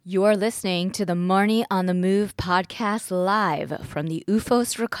You're listening to the Marnie on the Move podcast live from the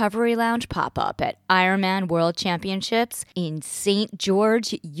UFOS Recovery Lounge pop-up at Ironman World Championships in St.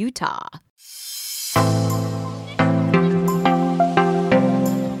 George, Utah.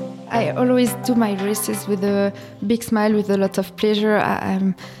 I always do my races with a big smile, with a lot of pleasure.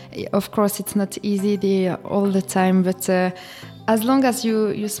 Of course, it's not easy all the time, but as long as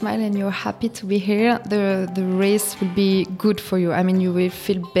you smile and you're happy to be here, the race will be good for you. I mean, you will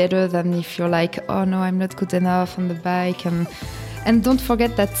feel better than if you're like, oh no, I'm not good enough on the bike. And don't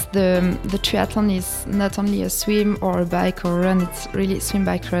forget that the triathlon is not only a swim or a bike or run, it's really swim,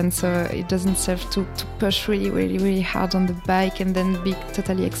 bike, run. So it doesn't serve to push really hard on the bike and then be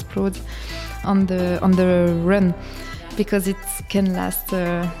totally explode on the run, because it can last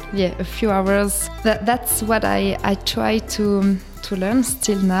a few hours. That's what I try to learn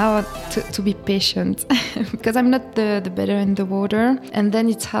still now, to be patient because I'm not the better in the water, and then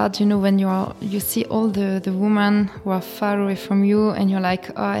it's hard, when you see all the women who are far away from you and you're like,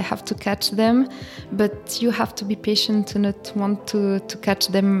 oh, I have to catch them, but you have to be patient to not want to catch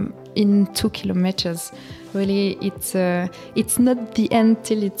them in 2 kilometers. Really, it's not the end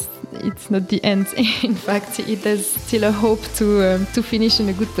till it's not the end. In fact, there's still a hope to finish in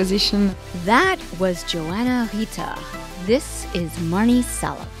a good position. That was Joanna Rita. This is Marnie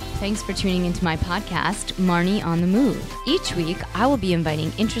Salop. Thanks for tuning into my podcast, Marnie on the Move. Each week, I will be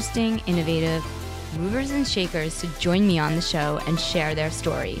inviting interesting, innovative movers and shakers to join me on the show and share their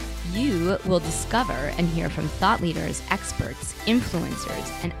story. You will discover and hear from thought leaders, experts,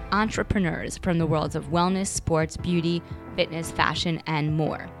 influencers, and entrepreneurs from the worlds of wellness, sports, beauty, fitness, fashion, and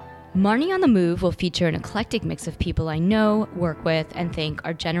more. Marnie on the Move will feature an eclectic mix of people I know, work with, and think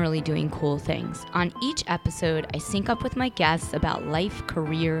are generally doing cool things. On each episode, I sync up with my guests about life,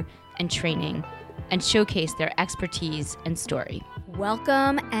 career, and training, and showcase their expertise and story.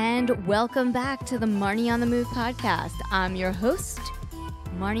 Welcome back to the Marnie on the Move podcast. I'm your host,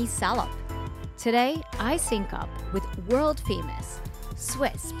 Marnie Salop. Today, I sync up with world-famous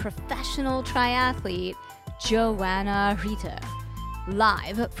Swiss professional triathlete Joanna Rita,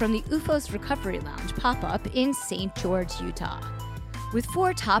 live from the UFOS Recovery Lounge pop-up in St. George, Utah. With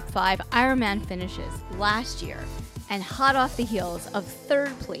 4 top 5 Ironman finishes last year and hot off the heels of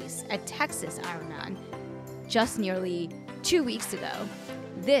 3rd place at Texas Ironman just nearly 2 weeks ago,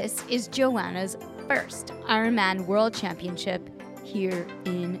 this is Joanna's first Ironman World Championship here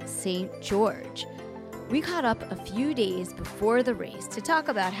in St. George. We caught up a few days before the race to talk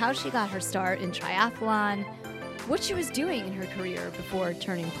about how she got her start in triathlon, what she was doing in her career before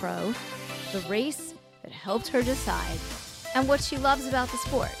turning pro, the race that helped her decide, and what she loves about the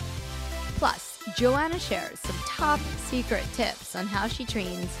sport. Plus, Joanna shares some top secret tips on how she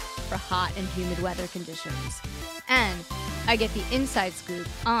trains for hot and humid weather conditions. And I get the inside scoop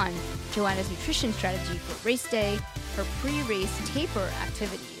on Joanna's nutrition strategy for race day, her pre-race taper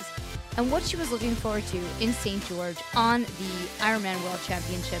activities, and what she was looking forward to in St. George on the Ironman World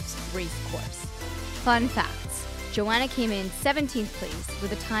Championships race course. Fun facts: Joanna came in 17th place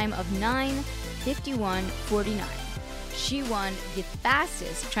with a time of 9:51.49. She won the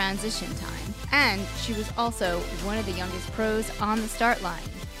fastest transition time, and she was also one of the youngest pros on the start line.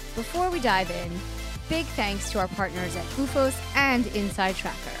 Before we dive in, big thanks to our partners at UFOS and Inside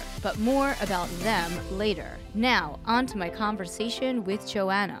Tracker, but more about them later. Now, on to my conversation with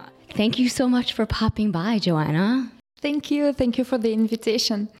Joanna. Thank you so much for popping by, Joanna. Thank you for the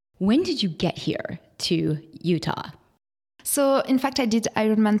invitation. When did you get here to Utah? So, in fact, I did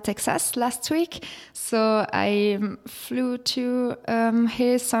Ironman Texas last week. So I flew to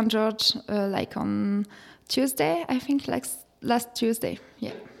here, St. George, like on Tuesday, I think, like last Tuesday.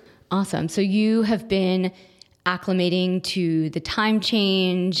 Yeah. Awesome. So you have been acclimating to the time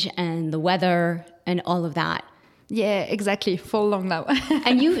change and the weather and all of that. Yeah, exactly. For long now.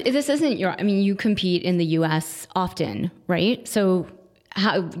 And this isn't you compete in the US often, right? So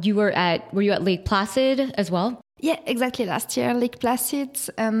were you at Lake Placid as well? Yeah, exactly. Last year, Lake Placid,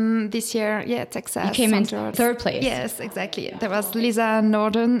 and this year, Texas. You came in George. 3rd place. Yes, exactly. There was Lisa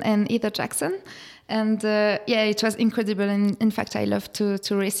Norden and Heather Jackson. And it was incredible. And in fact, I love to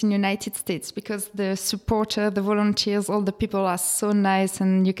race in United States because the supporter, the volunteers, all the people are so nice,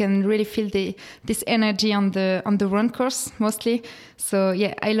 and you can really feel this energy on the run course mostly. So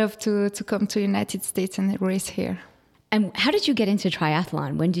I love to come to United States and race here. And how did you get into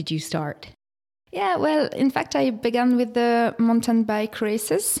triathlon? When did you start? Yeah, well, in fact, I began with the mountain bike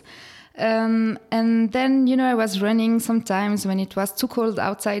races. And then, I was running sometimes when it was too cold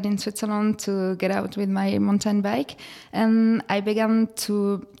outside in Switzerland to get out with my mountain bike. And I began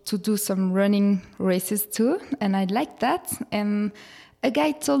to do some running races too. And I liked that. And a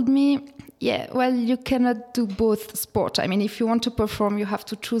guy told me, yeah, well, you cannot do both sports. I mean, if you want to perform, you have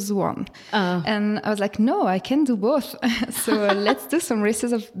to choose one. And I was like, no, I can do both. So let's do some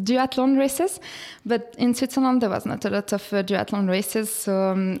races of duathlon races. But in Switzerland, there was not a lot of duathlon races.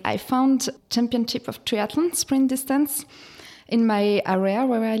 So I found championship of triathlon sprint distance in my area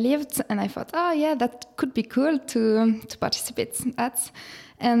where I lived. And I thought, oh, yeah, that could be cool to participate at.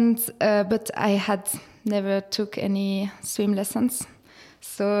 And but I had never took any swim lessons.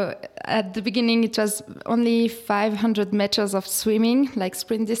 So at the beginning, it was only 500 meters of swimming, like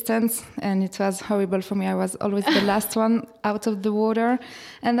sprint distance, and it was horrible for me. I was always the last one out of the water.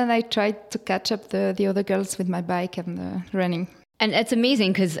 And then I tried to catch up the other girls with my bike and running. And it's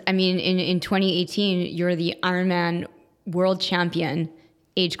amazing because, I mean, in 2018, you're the Ironman world champion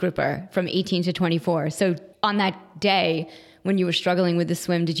age grouper from 18 to 24. So on that day, when you were struggling with the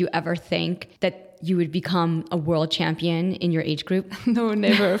swim, did you ever think that you would become a world champion in your age group? No,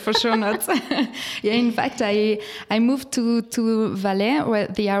 never, for sure not. Yeah, in fact, I moved to Valais, where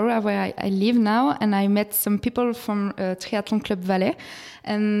the area where I live now, and I met some people from Triathlon Club Valais.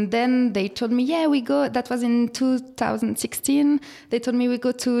 And then they told me, yeah, we go, that was in 2016. They told me we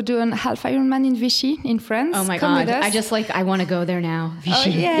go to do a half Ironman in Vichy in France. Oh my God. I want to go there now. Vichy.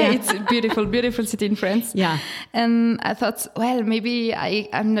 Oh yeah, it's a beautiful, beautiful city in France. Yeah. And I thought, well, maybe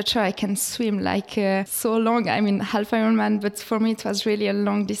I'm not sure I can swim like so long. I mean, half Ironman, but for me it was really a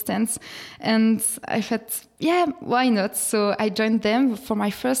long distance. And I thought, yeah, why not? So I joined them for my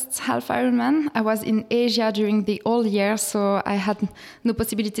first half Ironman. I was in Asia during the whole year, so I had no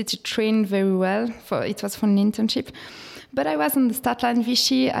possibility to train very well. It was for an internship. But I was on the start line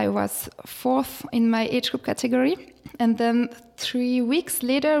Vichy. I was fourth in my age group category. And then 3 weeks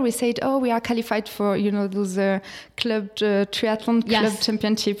later, we said, oh, we are qualified for, those club triathlon club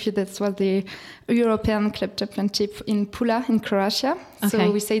championship. That was the European club championship in Pula in Croatia. Okay.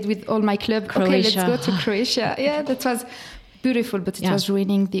 So we said with all my club, Croatia. Okay, let's go to Croatia. Yeah, that was beautiful, but it was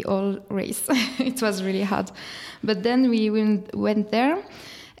raining the whole race. It was really hard. But then we went there,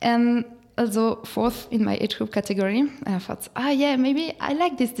 and also fourth in my age group category. And I thought, maybe I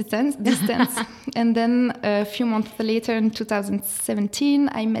like this distance. And then a few months later, in 2017,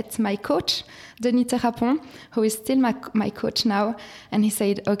 I met my coach, Denis Terrapon, who is still my coach now. And he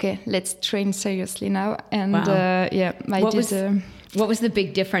said, okay, let's train seriously now. And what was the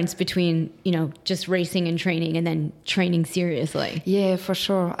big difference between, just racing and training and then training seriously? Yeah, for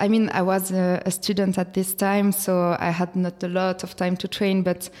sure. I mean, I was a student at this time, so I had not a lot of time to train,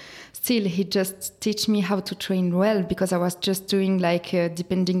 but still he just teach me how to train well, because I was just doing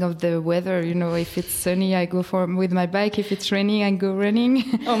depending of the weather, if it's sunny, I go with my bike. If it's raining, I go running.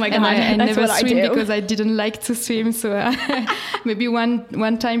 Oh my God, I that's never what swim I do. because I didn't like to swim. So maybe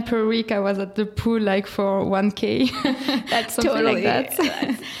one time per week I was at the pool for 1K. That's totally like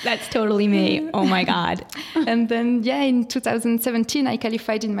that. That's totally me. Oh my God. And then, in 2017, I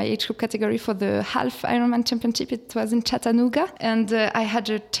qualified in my age group category for the half Ironman championship. It was in Chattanooga. And I had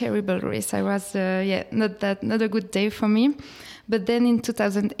a terrible race. I was, not a good day for me. But then in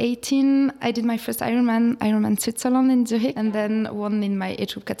 2018, I did my first Ironman Switzerland in Zurich, and then won in my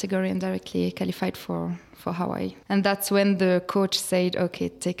age group category and directly qualified for Hawaii. And that's when the coach said, okay,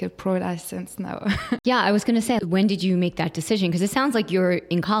 take a pro license now. Yeah, I was going to say, when did you make that decision? Because it sounds like you're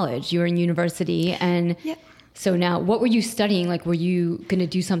in college, you're in university. And so now, what were you studying? Were you going to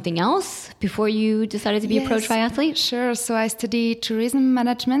do something else before you decided to be a pro triathlete? Sure. So I studied tourism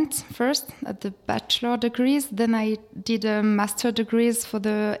management first at the bachelor degrees. Then I did a master degrees for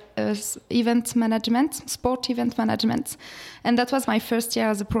the event management, sport event management. And that was my first year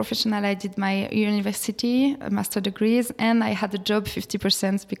as a professional. I did my university master degrees, and I had a job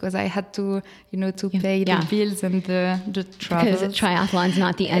 50% because I had to, pay the bills and the travel. Because triathlon's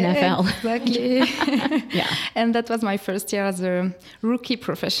not the NFL. Exactly. Yeah. And that was my first year as a rookie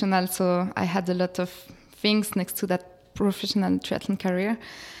professional. So I had a lot of things next to that professional triathlon career.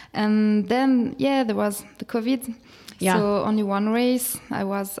 And then, there was the COVID. Yeah. So only one race. I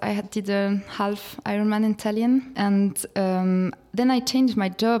did a half Ironman in Tallinn, and then I changed my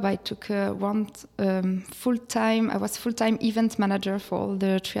job. I took full-time. I was full-time event manager for all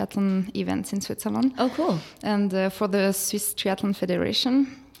the triathlon events in Switzerland. Oh, cool! And for the Swiss Triathlon Federation,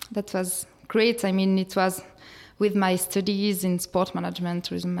 that was great. I mean, it was with my studies in sport management,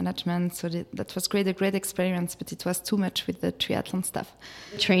 tourism management. So that was a great experience, but it was too much with the triathlon stuff.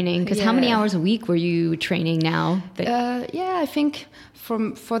 Training, because how many hours a week were you training now? I think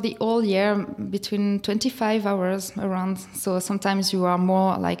for the whole year, between 25 hours around. So sometimes you are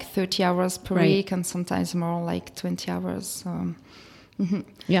more 30 hours per week, and sometimes more 20 hours. So,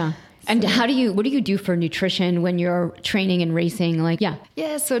 Yeah. And what do you do for nutrition when you're training and racing?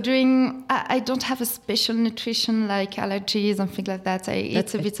 Yeah, so I don't have a special nutrition like allergies and things like that. I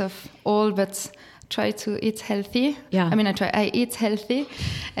eat a bit of all, but try to eat healthy. Yeah. I mean, I eat healthy.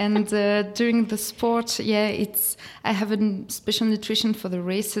 And during the sport, I have a special nutrition for the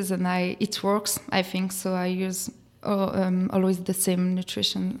races, and it works, I think. So I use always the same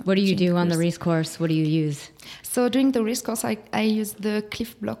nutrition. What do you do on the race course? What do you use? So during the race course, I use the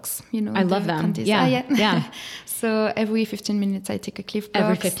Clif Blocks. I love them. Yeah. So every 15 minutes, I take a Clif Blocks.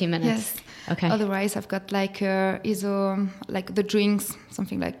 Every 15 minutes. Yes. Okay. Otherwise, I've got ISO, like the drinks,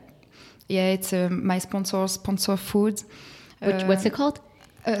 something like. Yeah, it's my sponsor Foods. What's it called?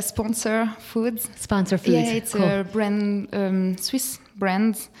 Sponsor Foods. Sponsor Foods. Yeah, it's a brand, Swiss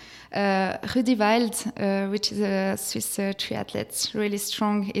brand. Rudi Wild, which is a Swiss triathlete, really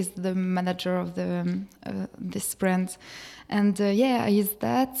strong, is the manager of this brand. And I use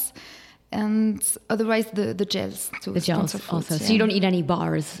that. And otherwise, the gels too. The gels also. Yeah. So you don't eat any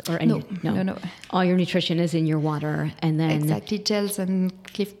bars or any? No. All your nutrition is in your water, and then exactly gels and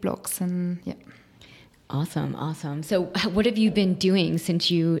Clif Blocks and yeah. Awesome. So what have you been doing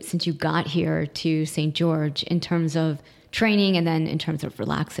since you got here to St. George in terms of training and then in terms of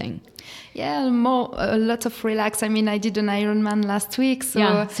relaxing? Yeah, a lot of relax. I mean, I did an Ironman last week.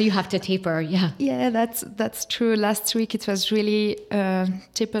 So you have to taper. Yeah. Yeah, that's true. Last week it was really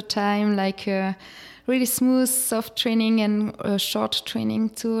taper time, like really smooth, soft training and short training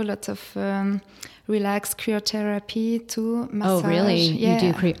too. A lot of relaxed cryotherapy too. Massage. Oh, really? Yeah.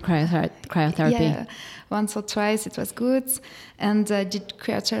 You do cryotherapy? Yeah. Once or twice, it was good. And I did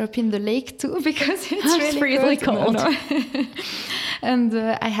cryotherapy in the lake too, because it's really cold. No. And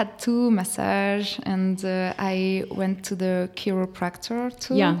I had 2 massage, and I went to the chiropractor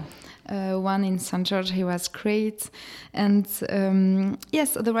too. Yeah. One in St. George, he was great. And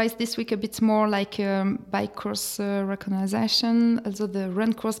otherwise this week a bit more like bike course recognition, also the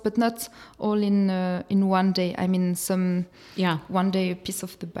run course, but not all in one day. I mean, one day a piece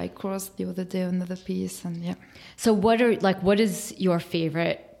of the bike course, the other day another piece, and yeah. So what is your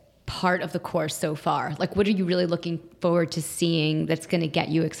favorite part of the course so far? Like, what are you really looking forward to seeing that's going to get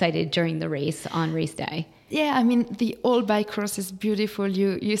you excited during the race on race day? Yeah, I mean, the whole bike course is beautiful.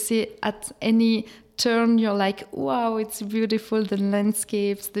 You see at any turn, you're like, wow, it's beautiful, the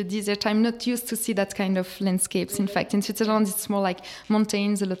landscapes, the desert. I'm not used to see that kind of landscapes. In fact, in Switzerland, it's more like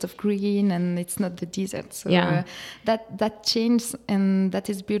mountains, a lot of green, and it's not the desert. So that changes, and that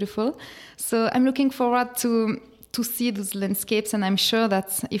is beautiful. So I'm looking forward to see those landscapes, and I'm sure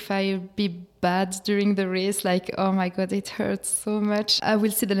that if I be bad during the race, like, oh my God, it hurts so much, I will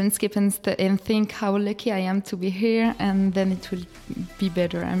see the landscape and think how lucky I am to be here, and then it will be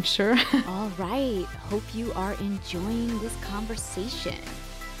better, I'm sure. All right. Hope you are enjoying this conversation.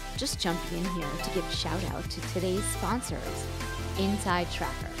 Just jumping in here to give a shout out to today's sponsors, Inside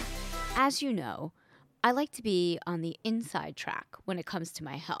Tracker. As you know, I like to be on the inside track when it comes to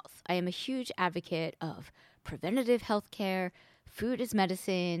my health. I am a huge advocate of preventative healthcare, food as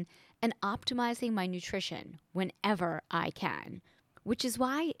medicine, and optimizing my nutrition whenever I can, which is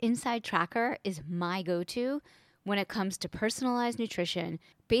why Inside Tracker is my go-to when it comes to personalized nutrition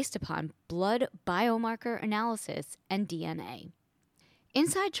based upon blood biomarker analysis and DNA.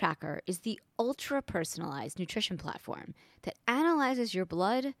 Inside Tracker is the ultra-personalized nutrition platform that analyzes your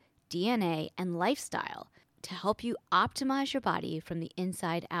blood, DNA, and lifestyle to help you optimize your body from the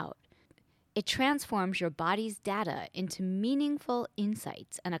inside out. It transforms your body's data into meaningful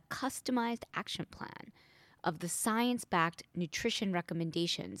insights and a customized action plan of the science-backed nutrition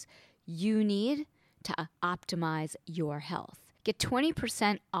recommendations you need to optimize your health. Get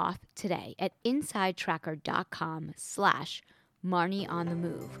 20% off today at insidetracker.com/Marnie on the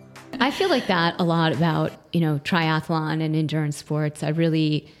move. I feel like that a lot about, triathlon and endurance sports.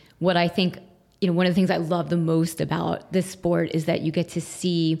 One of the things I love the most about this sport is that you get to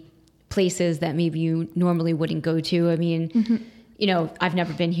see places that maybe you normally wouldn't go to. I mean, I've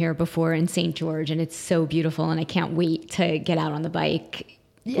never been here before in St. George, and it's so beautiful, and I can't wait to get out on the bike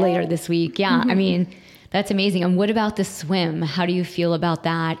later this week. Yeah, I mean, that's amazing. And what about the swim? How do you feel about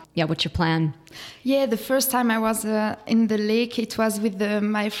that? Yeah, what's your plan? Yeah, the first time I was in the lake, it was with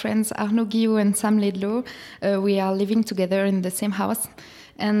my friends Arnaud Guillot and Sam Ledlow. We are living together in the same house.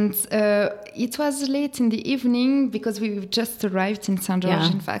 And it was late in the evening because we just arrived in St. George,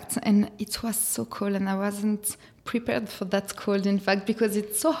 in fact. And it was so cold, and I wasn't prepared for that cold, in fact, because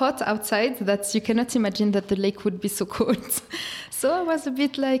it's so hot outside that you cannot imagine that the lake would be so cold. So I was a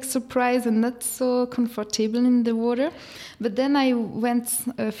bit like surprised and not so comfortable in the water. But then I went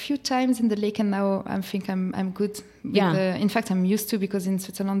a few times in the lake, and now I think I'm good. In fact, I'm used to, because in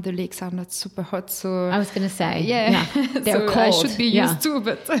Switzerland the lakes are not super hot. So I was going to say, so they're cold. I should be used to,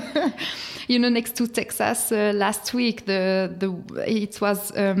 but next to Texas last week, it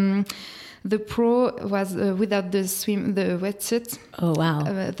was. The pro was without the wetsuit. Oh, wow.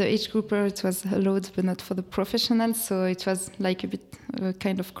 The age grouper, it was allowed, but not for the professionals. So it was like a bit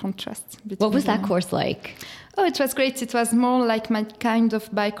kind of contrast. What was that course like? Oh, it was great. It was more like my kind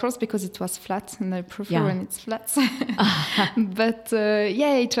of bike course, because it was flat, and I prefer when it's flat. But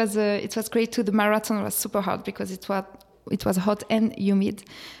it was great too. The marathon was super hard because it was hot and humid.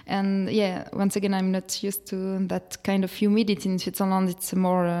 And once again, I'm not used to that kind of humidity in Switzerland. It's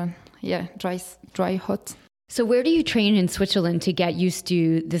more... dry, hot. So where do you train in Switzerland to get used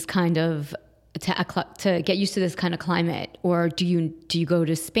to this kind of to get used to this kind of climate? Or do you go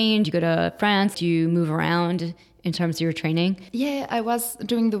to Spain? Do you go to France? Do you move around in terms of your training? Yeah, I was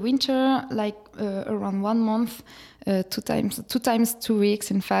during the winter, like around 1 month, 2 weeks,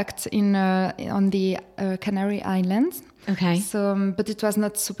 in fact, on the Canary Islands. Okay. So, but it was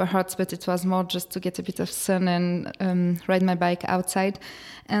not super hot, but it was more just to get a bit of sun and ride my bike outside.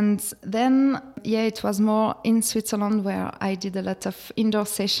 And then, it was more in Switzerland, where I did a lot of indoor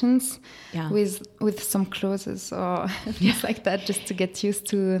sessions with some clothes or things like that, just to get used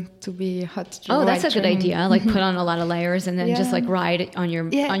to be hot. Oh, that's a good idea. Like put on a lot of layers and then just like ride on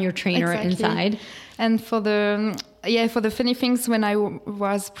your trainer inside. And for the funny things, when I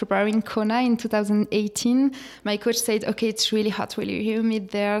was preparing Kona in 2018, my coach said, okay, it's really hot, really humid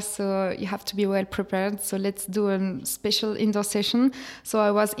there, so you have to be well prepared. So let's do a special indoor session. So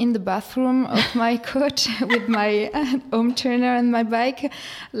I was in the bathroom of my coach with my home trainer and my bike,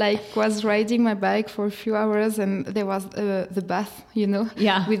 was riding my bike for a few hours, and there was the bath,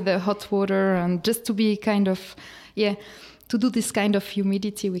 with the hot water, and just to be kind of, to do this kind of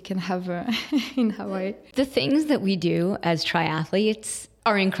humidity we can have in Hawaii. The things that we do as triathletes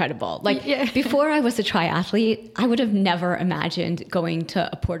are incredible. Before I was a triathlete, I would have never imagined going to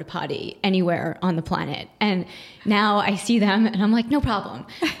a porta potty anywhere on the planet. And now I see them and I'm like, no problem.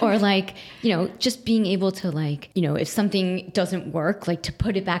 Or just being able to if something doesn't work, to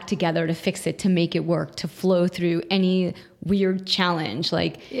put it back together, to fix it, to make it work, to flow through any weird challenge.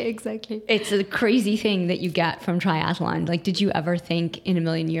 Exactly. It's a crazy thing that you get from triathlon. Did you ever think in a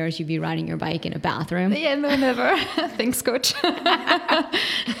million years you'd be riding your bike in a bathroom? Yeah, no, never. Thanks, coach.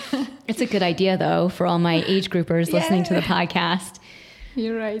 It's a good idea, though, for all my age groupers listening to the podcast.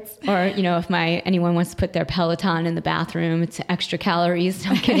 You're right. Or, if anyone wants to put their Peloton in the bathroom, it's extra calories.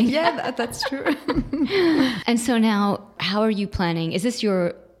 No, I'm kidding. That's true. And so now, how are you planning? Is this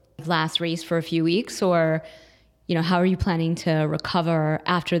your last race for a few weeks, or, how are you planning to recover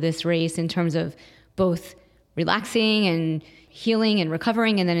after this race in terms of both relaxing and healing and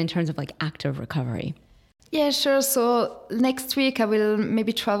recovering, and then in terms of active recovery? Yeah, sure. So next week I will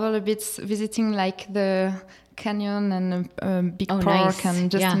maybe travel a bit, visiting the canyon and a big park, nice. And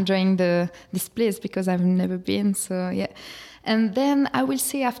just enjoying this place, because I've never been. So and then I will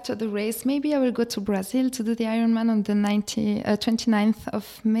see after the race, maybe I will go to Brazil to do the Ironman on the 29th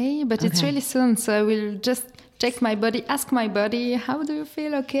of May, but it's really soon. So I will just check my body, ask my body, how do you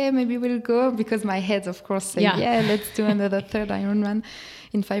feel? Okay, maybe we'll go, because my head, of course, say, let's do another third Ironman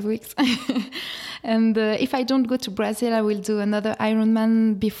in 5 weeks. And if I don't go to Brazil, I will do another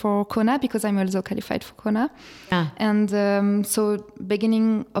Ironman before Kona, because I'm also qualified for Kona. And so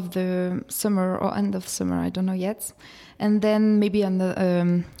beginning of the summer or end of summer, I don't know yet. And then maybe on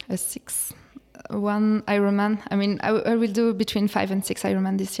a 1 Ironman. I mean, I will do between 5 and 6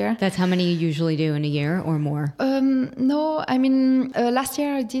 Ironman this year. That's how many you usually do in a year or more? No, I mean, last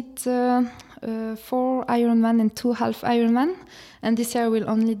year I did 4 Ironman and 2 half Ironman. And this year I will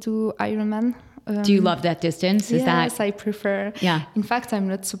only do Ironman. Do you love that distance? Yes, I prefer. Yeah. In fact, I'm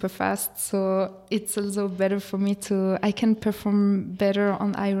not super fast, so it's also better for me I can perform better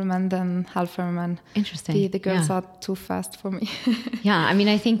on Ironman than half Ironman. Interesting. The girls are too fast for me. Yeah, I mean,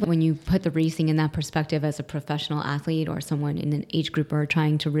 I think when you put the racing in that perspective as a professional athlete or someone in an age group or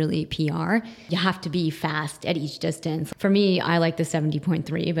trying to really PR, you have to be fast at each distance. For me, I like the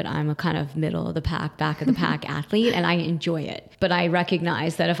 70.3, but I'm a kind of middle of the pack, back of the pack athlete, and I enjoy it. But I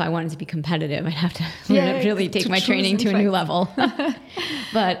recognize that if I wanted to be competitive, I'd have to really take my training to a new level.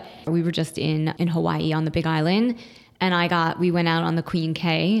 But we were just in Hawaii on the Big Island, and we went out on the Queen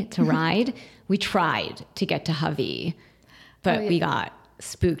K to ride. We tried to get to Hawaii, but we got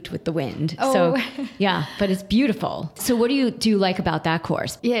spooked with the wind. Oh. So yeah, but it's beautiful. So what do you like about that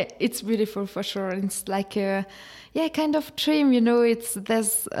course? Yeah, it's beautiful for sure. It's like a kind of dream,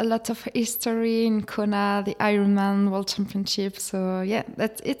 there's a lot of history in Kona, the Ironman World Championship. So yeah,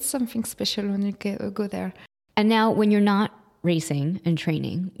 it's something special when you go there. And now when you're not racing and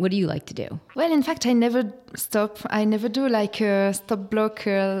training, what do you like to do? Well, in fact, I never stop. I never do like a stop block,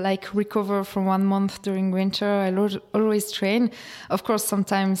 like recover for 1 month during winter. I always train. Of course,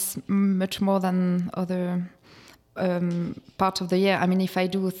 sometimes much more than other part of the year. I mean, if I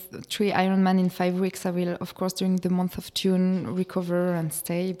do 3 Ironman in 5 weeks, I will, of course, during the month of June, recover and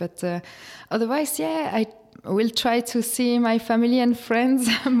stay. But otherwise, yeah, I will try to see my family and friends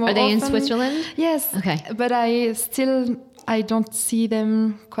more Are they often. in Switzerland? Yes. Okay. But I don't see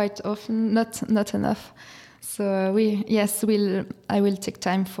them quite often, not enough. So I will take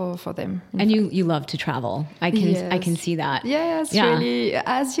time for them. And you love to travel. I can see that. Yes, yeah. Really.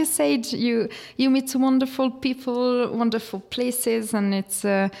 As you said, you meet wonderful people, wonderful places, and it's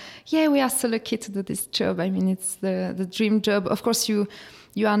we are so lucky to do this job. I mean, it's the dream job. Of course, you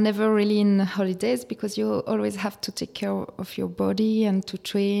are never really in holidays because you always have to take care of your body and to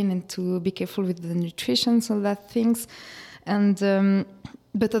train and to be careful with the nutrition, all that things. And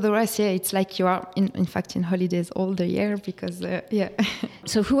but otherwise, it's like you are in fact in holidays all the year because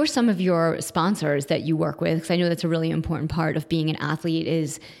So who are some of your sponsors that you work with? Because I know that's a really important part of being an athlete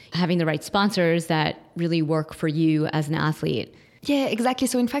is having the right sponsors that really work for you as an athlete. Yeah, exactly.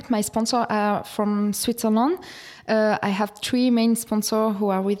 So in fact, my sponsors are from Switzerland. I have 3 main sponsors who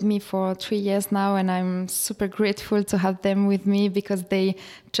are with me for 3 years now, and I'm super grateful to have them with me because they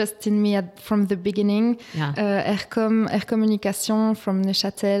trusted in me from the beginning. Yeah. Air Communication from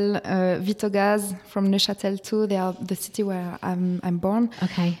Neuchâtel, Vitogaz from Neuchâtel too. They are the city where I'm born.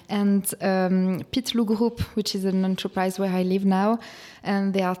 Okay. And Pitlou Group, which is an enterprise where I live now.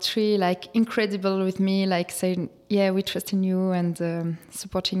 And they are 3 like incredible with me, like saying, yeah, we trust in you and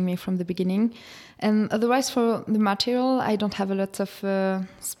supporting me from the beginning. And otherwise for the material, I don't have a lot of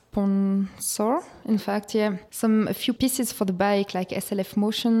sponsor. In fact, a few pieces for the bike, like SLF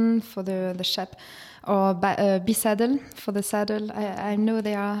Motion for the shape, or B-Saddle for the saddle. I know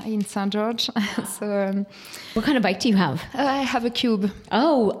they are in St. George. So, what kind of bike do you have? I have a Cube.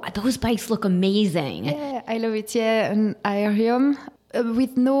 Oh, those bikes look amazing. Yeah, I love it. Yeah, an Aerium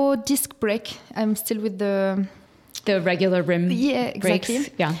with no disc brake. I'm still with the regular rim brakes.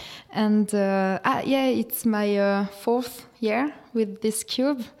 Exactly. Yeah. And it's my 4th year with this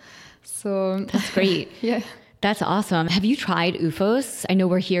Cube. So that's great. Yeah. That's awesome. Have you tried OOFOS? I know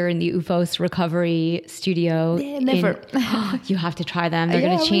we're here in the OOFOS recovery studio. Yeah, never. You have to try them. They're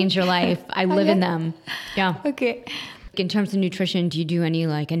going to change your life. I live in them. Yeah. Okay. In terms of nutrition, do you do any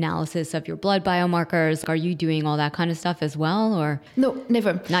like analysis of your blood biomarkers? Are you doing all that kind of stuff as well, or? No,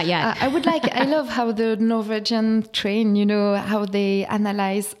 never. Not yet. I love how the Norwegian train, how they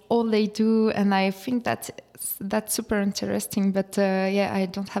analyze all they do. And I think that's super interesting. But I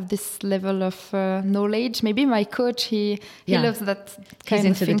don't have this level of knowledge. Maybe my coach, he loves that kind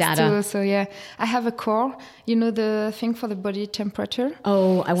of things too. So I have a core, the thing for the body temperature.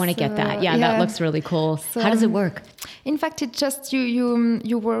 Oh, I want to get that. Yeah, that looks really cool. So, how does it work? In fact, it's just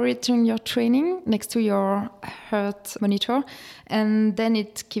you wear it during your training next to your heart monitor, and then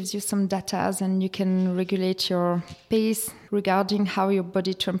it gives you some data, and you can regulate your pace regarding how your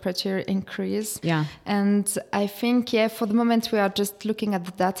body temperature increase. Yeah. And I think, for the moment we are just looking at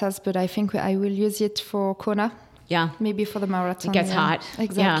the data, but I think I will use it for Kona. Yeah. Maybe for the marathon. It gets hot.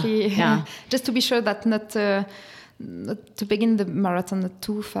 Exactly. Yeah. Just to be sure that not to begin the marathon not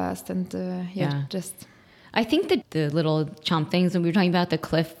too fast and just. I think that the little chomp things, when we were talking about the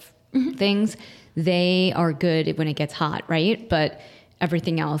cliff things, they are good when it gets hot, right? But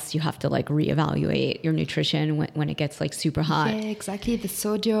everything else, you have to like reevaluate your nutrition when it gets like super hot. Yeah, exactly. The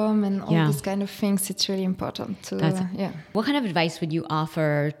sodium and all these kind of things, it's really important to, What kind of advice would you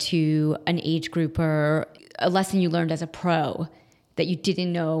offer to an age grouper, a lesson you learned as a pro that you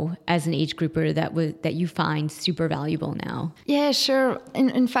didn't know as an age grouper that you find super valuable now? Yeah, sure.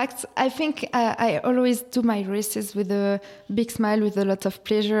 In fact, I think I always do my races with a big smile, with a lot of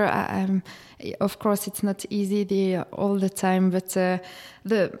pleasure. Of course, it's not easy all the time, but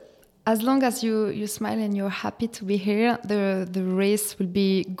as long as you smile and you're happy to be here, the race will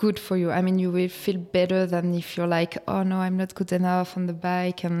be good for you. I mean, you will feel better than if you're like, oh no, I'm not good enough on the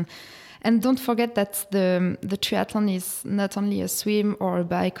bike. And don't forget that the triathlon is not only a swim or a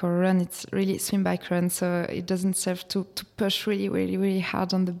bike or a run, it's really swim, bike, run. So it doesn't serve to push really, really, really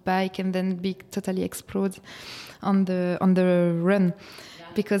hard on the bike and then be totally explode on the run,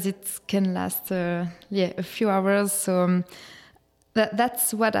 because it can last a few hours. So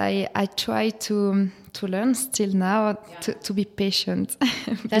That's what I try to learn still now, to be patient.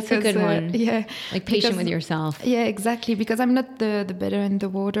 That's because, a good one. Yeah. Like patient with yourself. Yeah, exactly. Because I'm not the better in the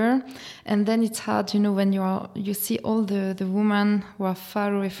water. And then it's hard, when you see all the women who are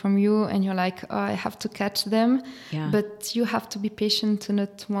far away from you and you're like, oh, I have to catch them. Yeah. But you have to be patient to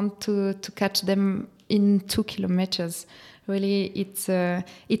not want to catch them in 2 kilometers. Really, it's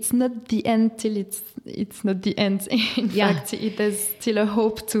not the end till it's not the end. In fact, there's still a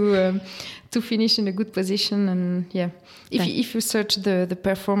hope to finish in a good position. And if you search the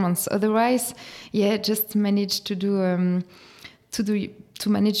performance, otherwise, just manage to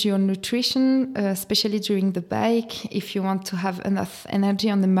manage your nutrition, especially during the bike, if you want to have enough energy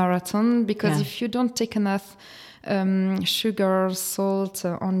on the marathon. Because if you don't take enough sugar, salt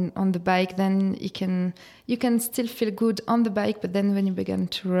on the bike, then you can still feel good on the bike, but then when you begin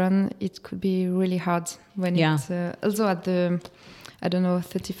to run, it could be really hard. When it's also at the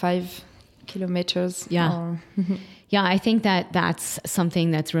 35 kilometers. Yeah. Yeah, I think that's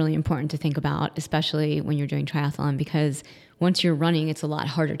something that's really important to think about, especially when you're doing triathlon, because once you're running, it's a lot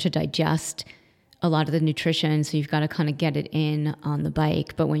harder to digest a lot of the nutrition. So you've got to kind of get it in on the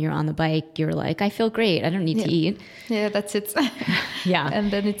bike. But when you're on the bike, you're like, I feel great. I don't need to eat. Yeah, that's it. Yeah.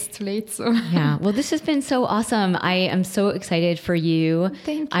 And then it's too late. So yeah. Well, this has been so awesome. I am so excited for you.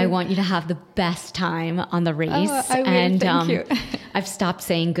 Thank you. I want you to have the best time on the race. Oh, I will. And thank you. I've stopped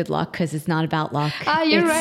saying good luck because it's not about luck. You're right.